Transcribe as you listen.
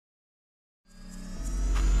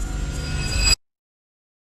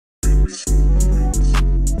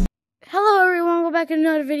back in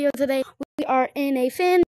another video today. We are in a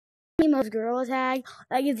fan mods gorilla tag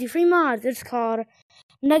that gives you free mods. It's called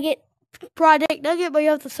Nugget Project Nugget, but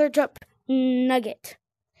you have to search up Nugget.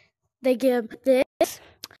 They give this.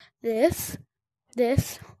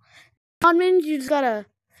 Mod means you just gotta,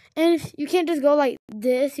 and you can't just go like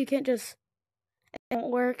this. You can't just, it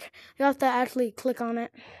won't work. You have to actually click on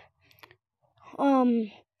it.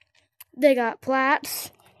 They got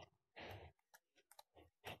plats.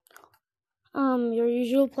 Your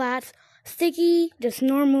usual plats. Sticky, just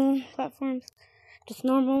normal platforms. Just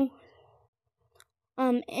normal.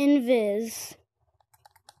 Invis.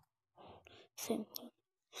 Same thing.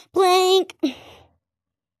 Blank.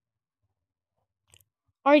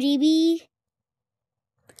 RGB.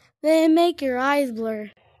 They make your eyes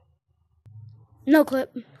blur. No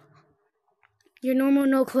clip. Your normal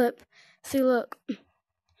no clip. See, look.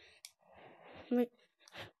 Wait.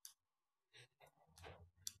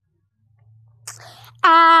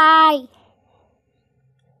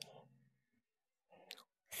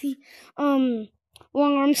 See, long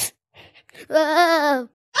arms.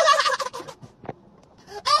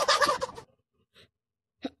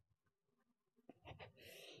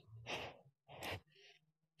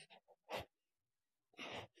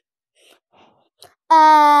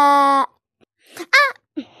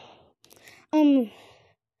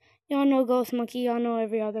 Y'all know Ghost Monkey, y'all know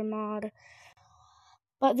every other mod.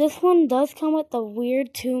 But this one does come with the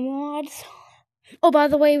weird 2 mods. Oh, by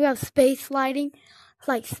the way, we have space lighting. It's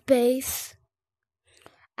like space,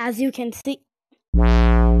 as you can see.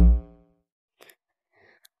 And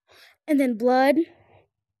then blood,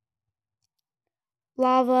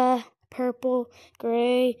 lava, purple,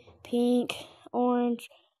 gray, pink, orange,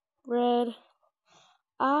 red.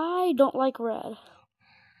 I don't like red.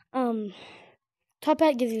 Top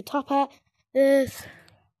hat gives you top hat. This.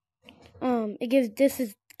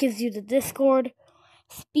 Gives you the Discord,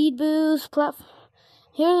 speed boost, platform.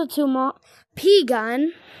 Here's the 2 mod. P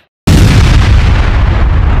gun.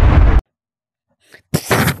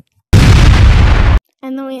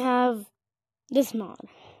 And then we have this mod.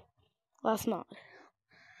 Last mod.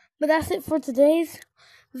 But that's it for today's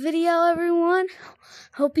video, everyone.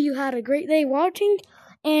 Hope you had a great day watching.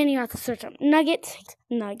 And you have to search up Nugget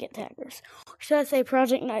taggers. Should I say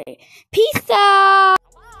Project Nugget? Peace out!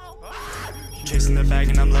 Chasing the bag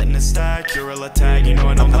and I'm letting it stack. Gorilla tag, you know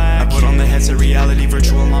I don't lack. I put on the headset reality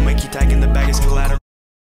virtual. I'ma keep tagging the bag as collateral.